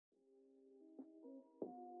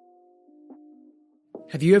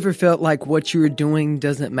Have you ever felt like what you are doing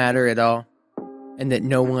doesn't matter at all, and that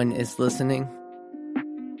no one is listening?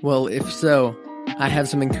 Well, if so, I have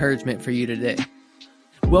some encouragement for you today.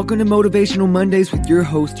 Welcome to Motivational Mondays with your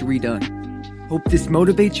host, Redone. Hope this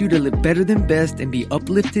motivates you to live better than best and be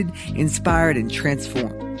uplifted, inspired, and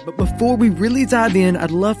transformed. But before we really dive in,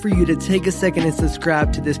 I'd love for you to take a second and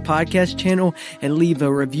subscribe to this podcast channel and leave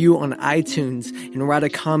a review on iTunes and write a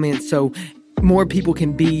comment so more people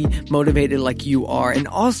can be motivated like you are. And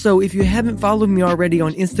also, if you haven't followed me already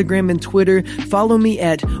on Instagram and Twitter, follow me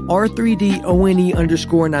at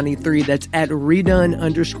R3DONE_93. That's at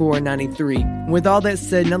Redone_93. With all that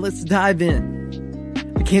said, now let's dive in.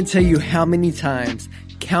 I can't tell you how many times,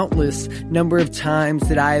 countless number of times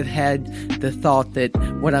that I have had the thought that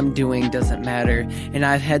what I'm doing doesn't matter. And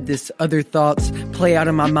I've had this other thoughts play out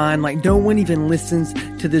in my mind like no one even listens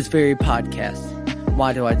to this very podcast.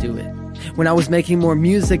 Why do I do it? When I was making more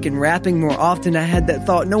music and rapping more often, I had that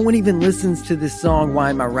thought, no one even listens to this song,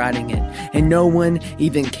 why am I writing it? And no one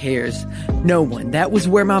even cares. No one. That was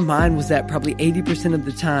where my mind was at probably 80% of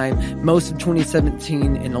the time, most of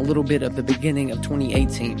 2017 and a little bit of the beginning of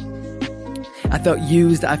 2018. I felt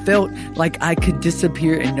used. I felt like I could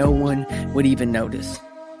disappear and no one would even notice.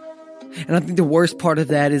 And I think the worst part of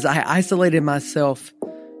that is I isolated myself.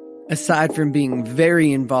 Aside from being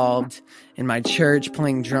very involved in my church,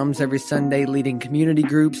 playing drums every Sunday, leading community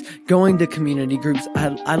groups, going to community groups,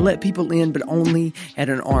 I let people in, but only at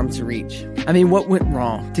an arm's reach. I mean, what went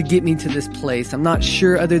wrong to get me to this place? I'm not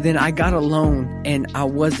sure, other than I got alone, and I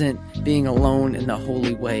wasn't being alone in the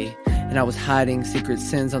holy way, and I was hiding secret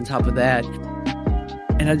sins on top of that.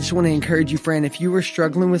 And I just want to encourage you, friend, if you are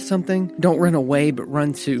struggling with something, don't run away, but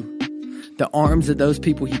run to the arms of those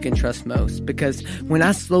people you can trust most. Because when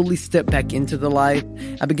I slowly stepped back into the light,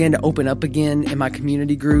 I began to open up again in my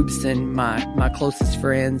community groups and my closest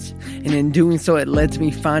friends. And in doing so, it led to me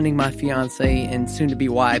finding my fiance and soon-to-be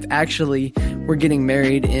wife. Actually, we're getting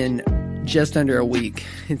married in just under a week.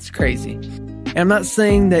 It's crazy. And I'm not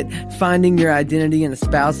saying that finding your identity in a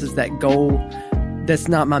spouse is that goal. That's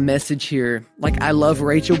not my message here. Like, I love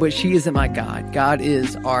Rachel, but she isn't my God. God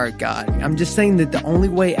is our God. I'm just saying that the only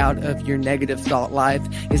way out of your negative thought life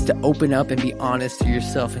is to open up and be honest to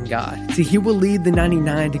yourself and God. See, He will lead the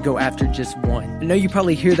 99 to go after just one. I know you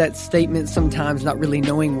probably hear that statement sometimes not really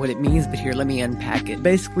knowing what it means, but here, let me unpack it.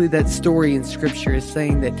 Basically, that story in Scripture is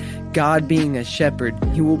saying that God being a shepherd,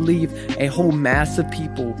 He will leave a whole mass of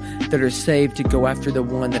people that are saved to go after the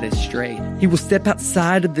one that is strayed. He will step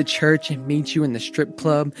outside of the church and meet you in the strip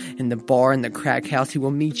club, in the bar, in the crack house. He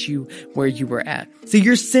will meet you where you were at. See,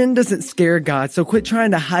 your sin doesn't scare God, so quit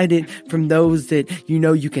trying to hide it from those that you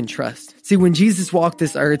know you can trust. See, when Jesus walked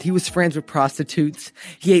this earth, He was friends with prostitutes.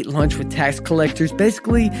 He ate lunch with tax collectors.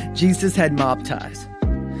 Basically, Jesus had mob ties.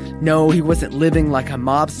 No, He wasn't living like a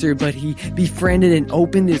mobster, but He befriended and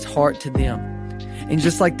opened His heart to them. And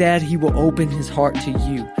just like that, He will open His heart to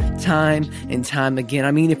you time and time again.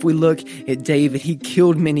 I mean, if we look at David, he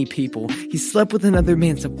killed many people. He slept with another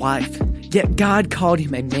man's wife. Yet God called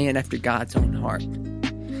him a man after God's own heart.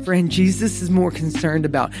 Friend, Jesus is more concerned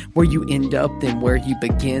about where you end up than where you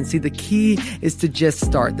begin. See, the key is to just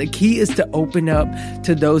start. The key is to open up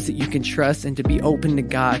to those that you can trust and to be open to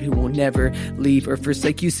God who will never leave or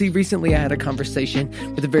forsake you. See, recently I had a conversation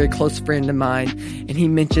with a very close friend of mine, and he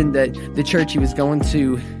mentioned that the church he was going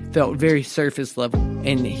to felt very surface level,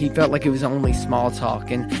 and he felt like it was only small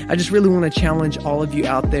talk. And I just really want to challenge all of you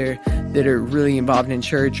out there that are really involved in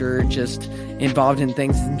church or just involved in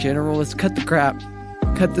things in general, is cut the crap.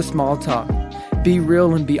 Cut the small talk. Be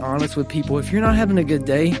real and be honest with people. If you're not having a good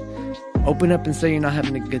day, open up and say you're not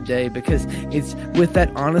having a good day, because it's with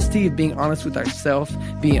that honesty of being honest with ourselves,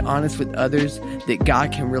 being honest with others, that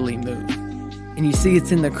God can really move. And you see,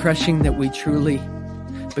 it's in the crushing that we truly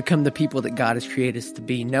become the people that God has created us to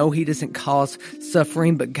be. No, He doesn't cause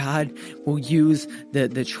suffering, but God will use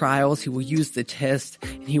the trials. He will use the tests,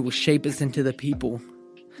 and He will shape us into the people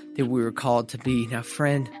that we were called to be. Now,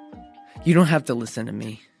 friend, you don't have to listen to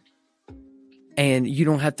me, and you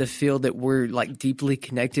don't have to feel that we're like deeply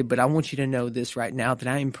connected, but I want you to know this right now, that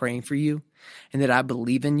I am praying for you, and that I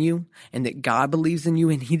believe in you, and that God believes in you,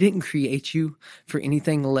 and He didn't create you for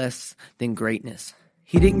anything less than greatness.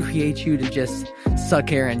 He didn't create you to just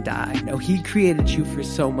suck air and die. No, He created you for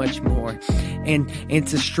so much more. And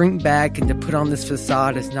to shrink back and to put on this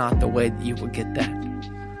facade is not the way that you will get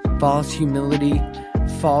that. False humility,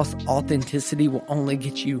 false authenticity will only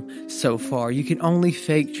get you so far. You can only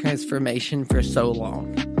fake transformation for so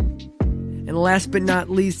long. And last but not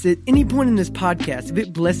least, at any point in this podcast, if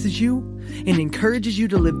it blesses you, and encourages you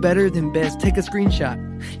to live better than best, take a screenshot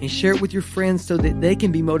and share it with your friends so that they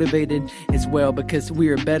can be motivated as well, because we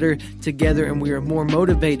are better together and we are more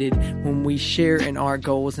motivated when we share in our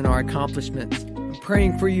goals and our accomplishments. I'm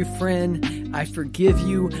praying for you, friend. I forgive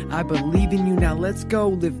you. I believe in you. Now let's go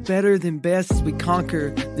live better than best as we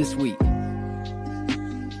conquer this week.